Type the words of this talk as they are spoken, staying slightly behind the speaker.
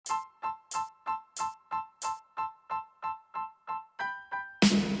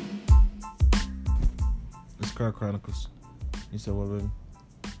Car Chronicles. You said what, baby?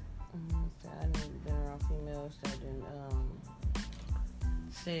 So I never been around females that didn't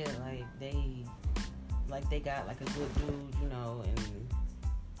said like they got like a good dude, you know, and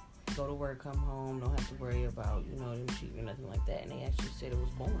go to work, come home, don't have to worry about, you know, them cheating or nothing like that. And they actually said it was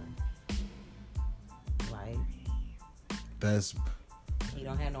boring. Like, that's he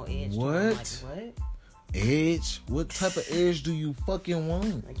don't have no edge. What? To him. Like, what? Edge? What type of edge do you fucking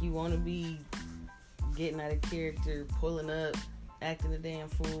want? Like, you want to be getting out of character, pulling up, acting a damn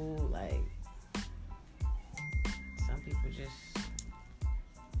fool. Like, some people just,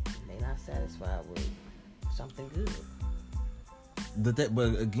 they not satisfied with something good.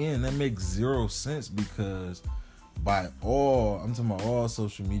 But again, that makes zero sense because by all, I'm talking about all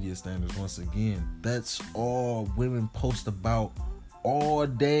social media standards once again, that's all women post about all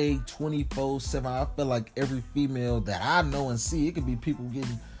day, 24/7. I feel like every female that I know and see, it could be people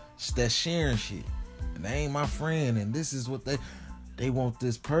that sharing shit. And they ain't my friend, and this is what they want,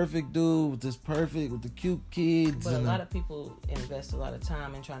 this perfect dude with the cute kids. But a lot of people invest a lot of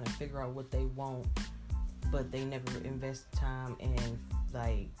time in trying to figure out what they want, but they never invest time in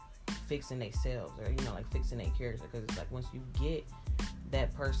like fixing themselves or, you know, like fixing their character. Because it's like once you get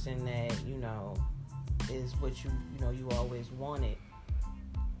that person that, you know, is what you know you always wanted,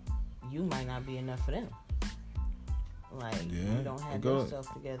 you might not be enough for them. Like, you don't have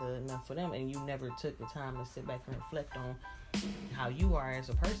yourself together enough for them, and you never took the time to sit back and reflect on how you are as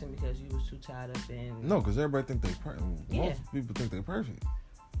a person because you was too tied up in... No, because everybody think they perfect. Most people think they're perfect.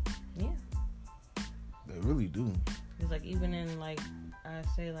 Yeah. They really do. It's like, even in, like, I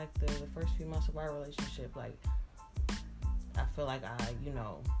say, like, the first few months of our relationship, like, I feel like I, you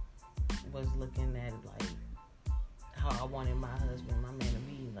know, was looking at, like, how I wanted my husband, my man to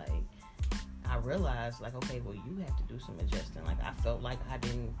be, like, I realized, like, okay, well, you have to do some adjusting. Like, I felt like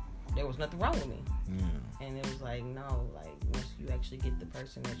there was nothing wrong with me. Yeah. And it was like, no, like, once you actually get the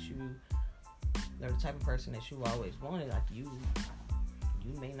person that or the type of person that you always wanted, like, you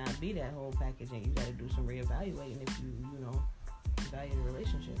may not be that whole package, and you got to do some reevaluating if you know, value the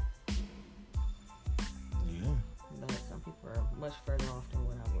relationship. Yeah. But some people are much further off than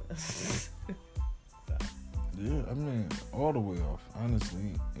what I was. Yeah, I mean, all the way off,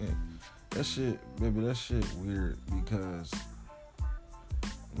 honestly. Yeah. That shit weird because,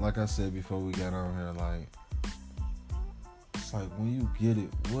 like I said before we got on here, like, it's like when you get it,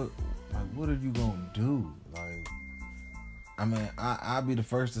 what are you gonna do? Like, I mean, I'll be the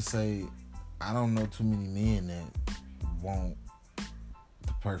first to say, I don't know too many men that want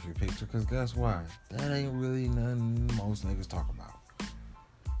the perfect picture, because guess why? That ain't really nothing most niggas talk about.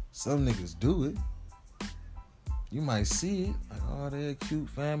 Some niggas do it. You might see it, like, oh, they're a cute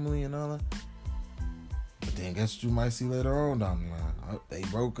family and all that. But then guess what you might see later on down the line? Oh, they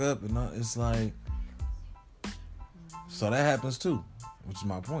broke up and all. It's like, so that happens too, which is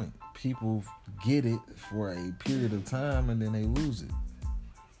my point. People get it for a period of time and then they lose it.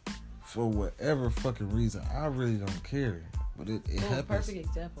 For whatever fucking reason, I really don't care. But it happens. Perfect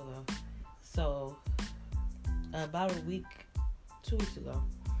example though. So, about 2 weeks ago,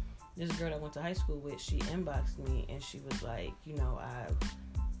 this girl that I went to high school with, she inboxed me and she was like, you know, I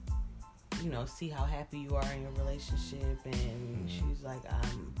see how happy you are in your relationship, and she's like,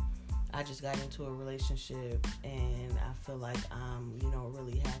 I just got into a relationship and I feel like I'm, you know,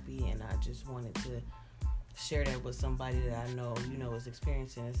 really happy, and I just wanted to share that with somebody that I know, you know, is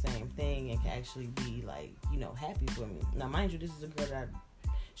experiencing the same thing and can actually be like, you know, happy for me. Now, mind you, this is a girl that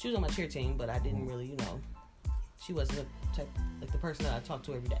she was on my cheer team, but I didn't really, you know, she wasn't the person that I talked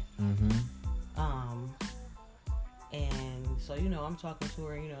to every day. Mm-hmm. And so, you know, I'm talking to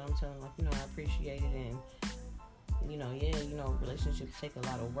her, you know, I'm telling her, like, you know, I appreciate it, and, you know, yeah, you know, relationships take a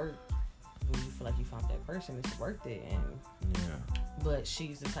lot of work. When you feel like you found that person, it's worth it. And but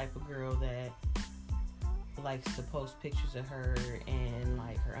she's the type of girl that likes to post pictures of her in,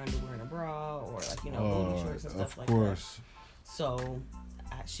 like, her underwear and a bra, or, like, you know, booty shorts and stuff like that. Of course. So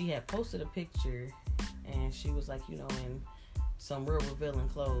she had posted a picture, and she was like, you know, in some real revealing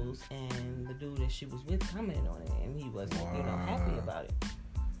clothes, and the dude that she was with commented on it, and he wasn't, you know, happy about it.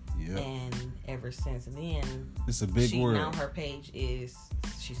 Yeah. And ever since then, it's a big word. Now her page is,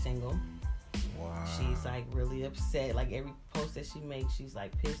 she's single. Wow. She's like really upset. Like every post that she makes, she's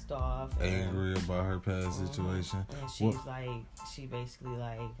like pissed off, angry about her past situation. And she's like, she basically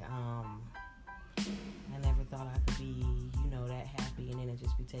like, I never thought I could be, you know, that happy, and then it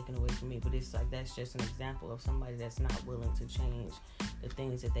just be taken away from me. But it's like, that's just an example of somebody that's not willing to change the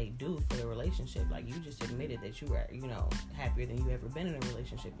things that they do for the relationship. Like, you just admitted that you were, you know, happier than you ever been in a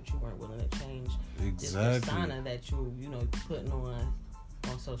relationship, but you weren't willing to change this persona that you know, putting on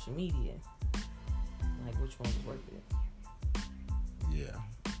social media. Like, which one was worth it. Yeah,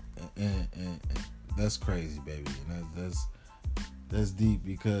 and that's crazy, baby, and that's deep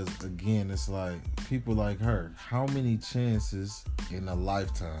because again, it's like people like her. How many chances in a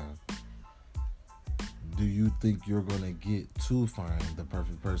lifetime do you think you're gonna get to find the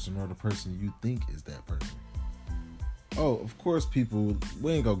perfect person or the person you think is that person? Oh, of course, people.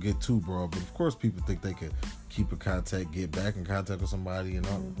 We ain't gonna get too broad, but of course, people think they could keep in contact, get back in contact with somebody, and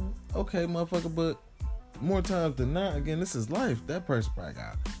all. Mm-hmm. Okay, motherfucker, but more times than not, again, this is life. That person probably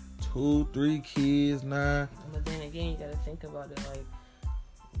got 2, 3 kids now. But then again, you gotta think about it like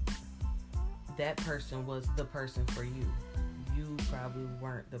that person was the person for you. You probably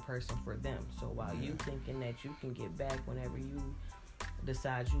weren't the person for them. So while you thinking that you can get back whenever you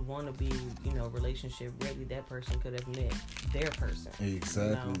decide you want to be, relationship ready, that person could have met their person.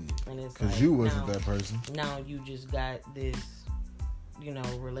 Exactly. And it's because like, you wasn't that person. Now you just got this,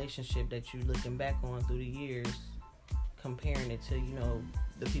 relationship that you looking back on through the years, comparing it to,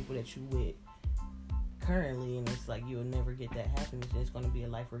 the people that you with currently, and it's like you'll never get that happiness. It's going to be a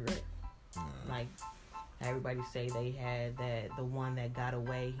life regret. Like everybody say they had the one that got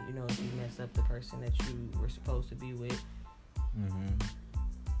away, if you mess up the person that you were supposed to be with.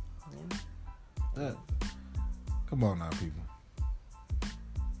 Yeah. Come on now, people.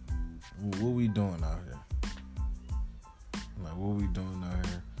 What we doing out here? Like, what we doing out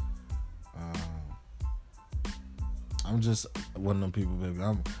here? I'm just one of them people, baby.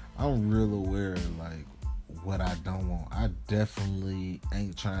 I'm real aware of like what I don't want. I definitely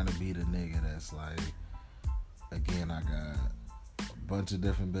ain't trying to be the nigga that's like, again, I got a bunch of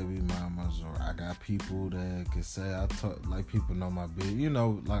different baby mamas, or I got people that can say I talk like people know my business.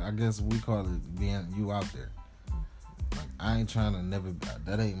 Like I guess we call it being you out there. Like I ain't trying to never.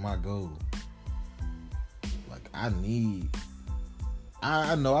 That ain't my goal. Like I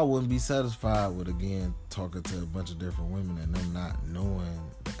know I wouldn't be satisfied with, again, talking to a bunch of different women and them not knowing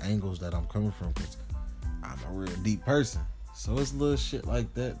the angles that I'm coming from, because I'm a real deep person. So it's little shit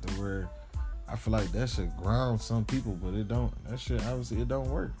like that to where I feel like that should ground some people, but it don't. That shit, obviously, it don't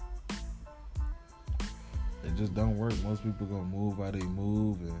work. It just don't work. Most people gonna move how they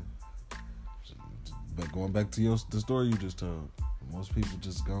move, but going back to the story you just told, most people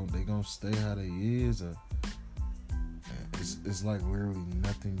just gonna stay how they is. It's like literally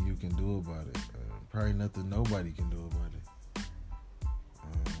nothing you can do about it. Probably nothing nobody can do about it.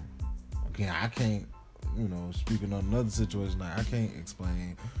 Again, I can't, speaking on another situation, like I can't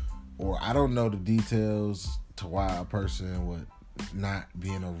explain, or I don't know the details to why a person would not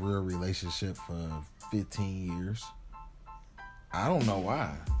be in a real relationship for 15 years. I don't know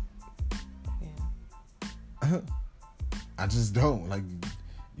why. Yeah. I just don't. Like,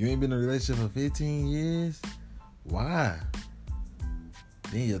 you ain't been in a relationship for 15 years? Why?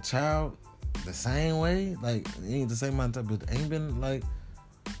 Then your child the same way? Like, it ain't the same amount of time, but ain't been like,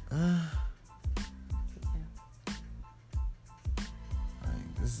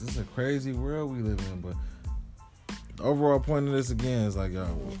 this is a crazy world we live in. But the overall point of this again is like,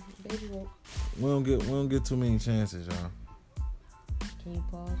 y'all, we don't get too many chances, y'all. Can you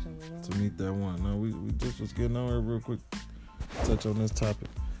pause to meet that one? No, we just was getting on here real quick. Touch on this topic.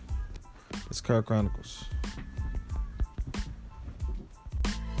 It's Car Chronicles.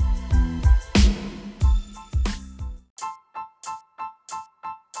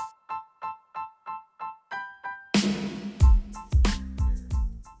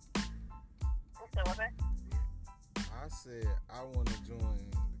 I said I want to join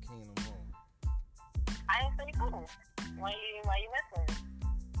the Kingdom Home. I didn't say you couldn't. Why you messing?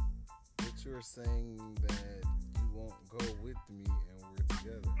 But you're saying that you won't go with me and we're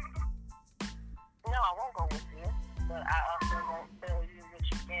together. No, I won't go with you, but I also won't tell you what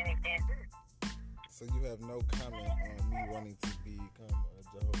you can and can't do. So you have no comment on me wanting to become a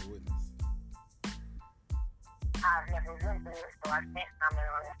Jehovah's Witness? I've never been through it, so I can't comment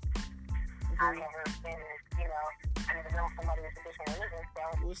on it. I've never been, I never known somebody with a different religion, so...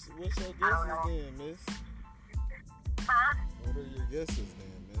 What's your guesses then, miss? Huh? What are your guesses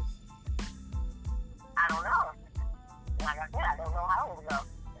then, miss? I don't know. Like I said, I don't know how it will go.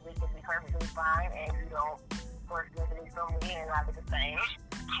 We could be perfectly fine, and you don't force me to be somebody and not be the same.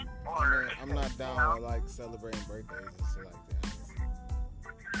 Or, I'm not down with, like, celebrating birthdays and shit like that.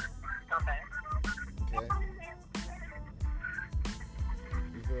 Okay. Okay?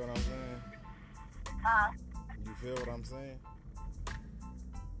 You feel what I'm saying? Huh? You feel what I'm saying?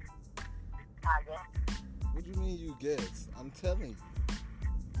 I guess. What do you mean you guess? I'm telling you.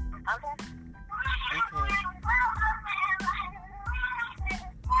 Okay.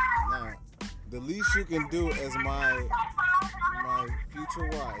 Now, the least you can do as my future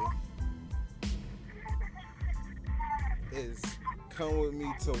wife is come with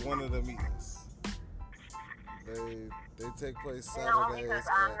me to one of the meetings. They take place No, Saturdays. because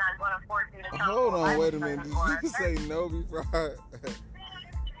I'm not going to force you to come. Hold to a on, wait a Bible minute. Did study you or say church. no before I...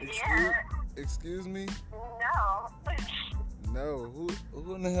 Yeah. Excuse me? No. No.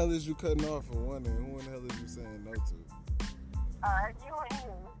 Who in the hell is you cutting off for one, and who in the hell is you saying no to? You and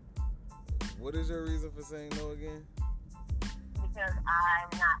me. What is your reason for saying no again? Because I'm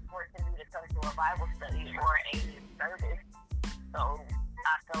not forcing you to come to a Bible study or a service. So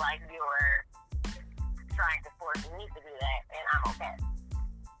I feel like you're trying to force me to do that, and I'm okay.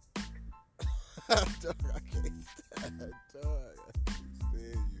 Dog, I can't stand. Dog, I can't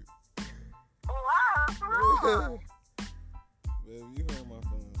stand you. Wow. Baby, you hurt my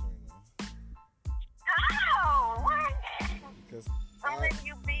feelings right now. How? What? Because I'm letting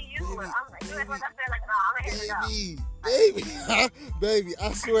you be you. Baby, I'm like, you act like I feel like, no, I'm here to go. baby, I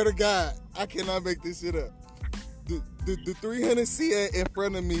swear to God, I cannot make this shit up. The 300 seat in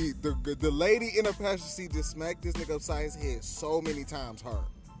front of me, the lady in the passenger seat just smacked this nigga upside his head so many times hard.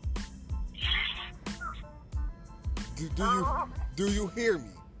 Do you hear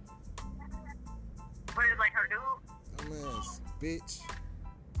me? But it's like her dude. Dumbass bitch.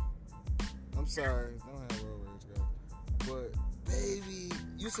 I'm sorry, don't have road rage, girl. But baby,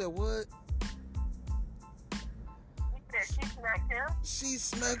 you said what? You said she smacked him. She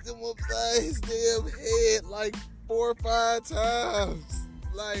smacked him upside his damn head like 4 or 5 times.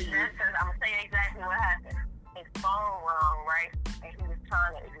 Like, That's because I'm going to tell you exactly what happened. His phone rung, right? And he was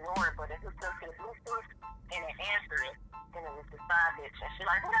trying to ignore it, but it hooked up to the Bluetooth and it answered it. And it was the side bitch. And she's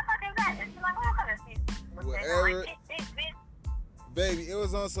like, who the fuck is that? And she's like, who the fuck is she? Whatever. Like, bitch. baby, it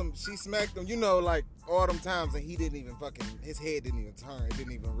was on some, she smacked him, you know, like all them times, and he didn't even fucking, his head didn't even turn. It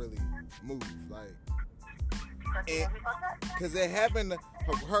didn't even really move. Like, because it happened,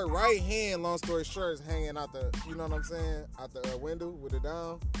 her right hand, long story short, is hanging out the, you know what I'm saying, out the window with it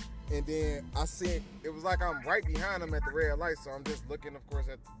down. And then I see it was like I'm right behind them at the red light, so I'm just looking, of course,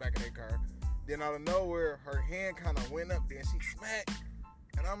 at the back of their car. Then out of nowhere, her hand kind of went up, then she smacked.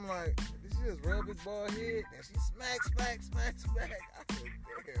 And I'm like, did she just rub his bald head? And she smack. I said,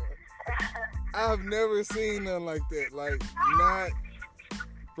 damn. I've never seen nothing like that. Like, not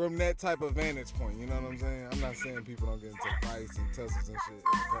from that type of vantage point, you know what I'm saying? I'm not saying people don't get into fights and tussles and shit in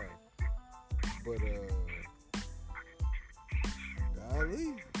the car. But,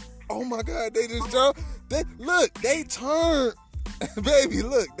 golly. Oh my God, they just drove. They turned. Baby,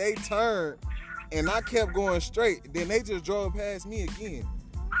 look, they turned. And I kept going straight. Then they just drove past me again.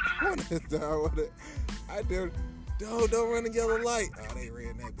 I did. Don't run the yellow light. Oh, they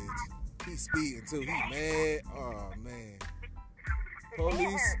ran that bitch. He speeding too. He mad. Oh, man.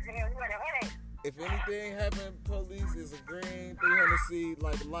 Police. If anything happened, police is a green 300C,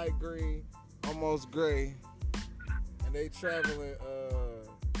 like light green, almost gray. And they traveling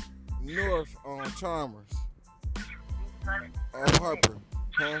north on Chalmers. Harper.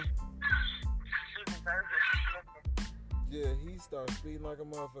 Huh? Yeah, he started speeding like a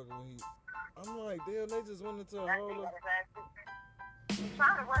motherfucker when he... I'm like, damn, they just went into a whole... He's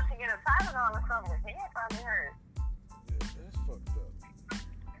trying to rush to get a title on or something. His head probably hurt. Yeah, that's fucked up.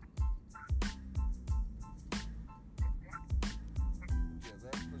 Yeah,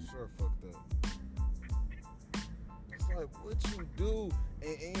 that's for sure fucked up. It's like, what you do?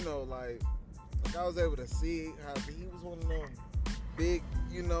 And you know, like I was able to see how he was one of them big,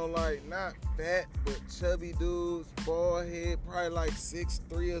 you know, like not fat but chubby dudes, bald head, probably like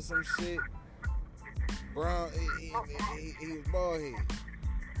 6'3" or some shit. Brown, he was bald head.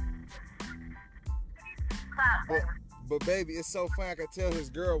 But baby, it's so funny. I could tell his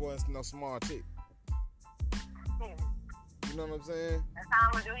girl wasn't no small chick. You know what I'm saying? That's how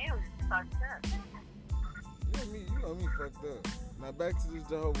I'm gonna do you. Fucked up. You know me fucked up. Now back to this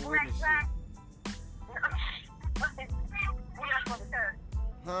Jehovah's Witness shit.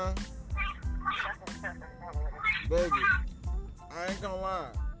 Huh? Baby, I ain't gonna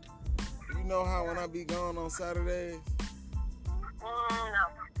lie. You know how when I be gone on Saturdays? No.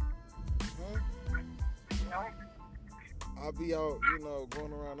 Huh? No. I'll be out, you know,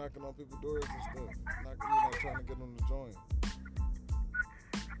 going around knocking on people's doors and stuff. Trying to get them to join.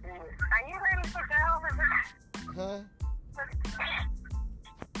 Are you ready for Jehovah's? Huh?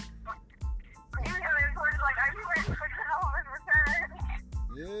 Are you ready for Jehovah's return?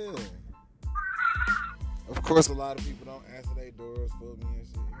 Yeah. Of course, a lot of people don't answer their doors for me and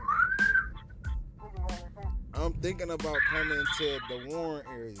shit. I'm thinking about coming to the Warren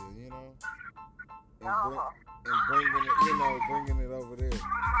area, you know, and bringing it over there.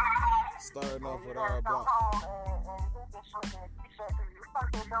 Starting off with our block.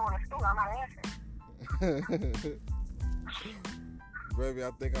 Baby,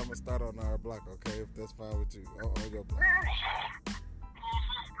 I think I'm gonna start on our block, okay? If that's fine with you. On your block.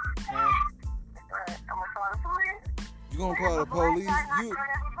 Huh? I'm gonna call the police. You gonna call the police?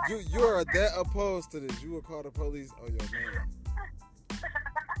 You are that opposed to this. You will call the police on your man.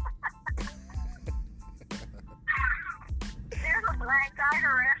 There's a black guy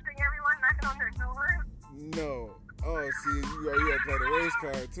harassing everyone, knocking on their door. No. Oh, see, you gotta play the race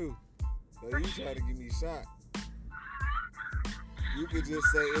card too. So you trying to get me shot. You could just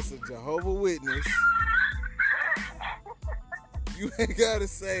say it's a Jehovah's Witness. You ain't gotta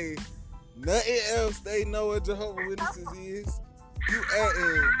say nothing else. They know what Jehovah's Witnesses is. You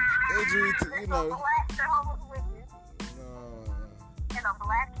adding injury to, you know. A black Jehovah's Witness in a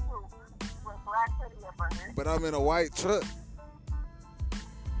black suit with black hoodie up under. But I'm in a white truck.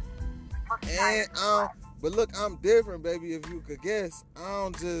 And but look, I'm different, baby. If you could guess, I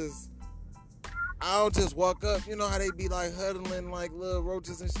don't just walk up. You know how they be like huddling like little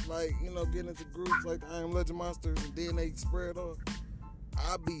roaches and like, you know, getting into groups like the I Am Legend Monsters, and then they spread off.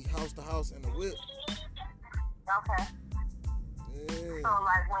 I be house to house in the whip. Okay. Yeah. So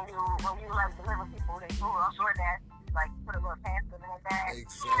like when you like deliver people they food on DoorDash, like put a little pasta in their bag.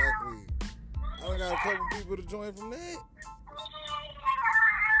 Exactly. I done got a couple people to join from that.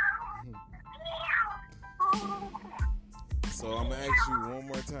 So I'm gonna ask you one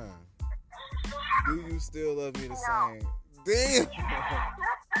more time. Do you still love me the same? Damn.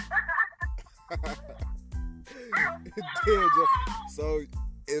 Damn. So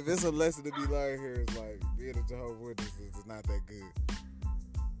if it's a lesson to be learned here, it's like being a Jehovah's Witness is not that good.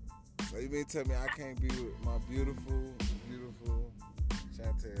 So you mean tell me I can't be with my beautiful, beautiful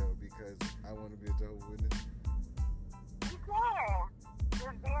Chantel because I want to be a Jehovah's Witness? You can.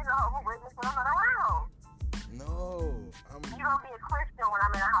 Just be a Jehovah's Witness when I'm not around. No, you don't be a Christian when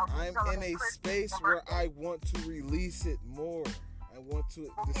I'm in a house. I'm in a space where I want to release it more. I want to.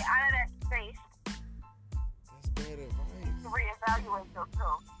 Get out of that space. That's bad advice. To reevaluate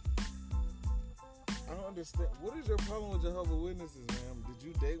yourself. I don't understand. What is your problem with Jehovah's Witnesses, ma'am? Did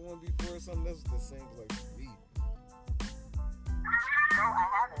you date one before or something? That's what that seems like to me. No, I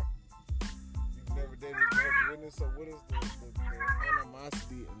haven't. You've never dated a Jehovah's Witness, so what is the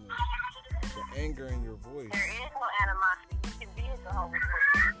animosity and the anger in your voice? There is no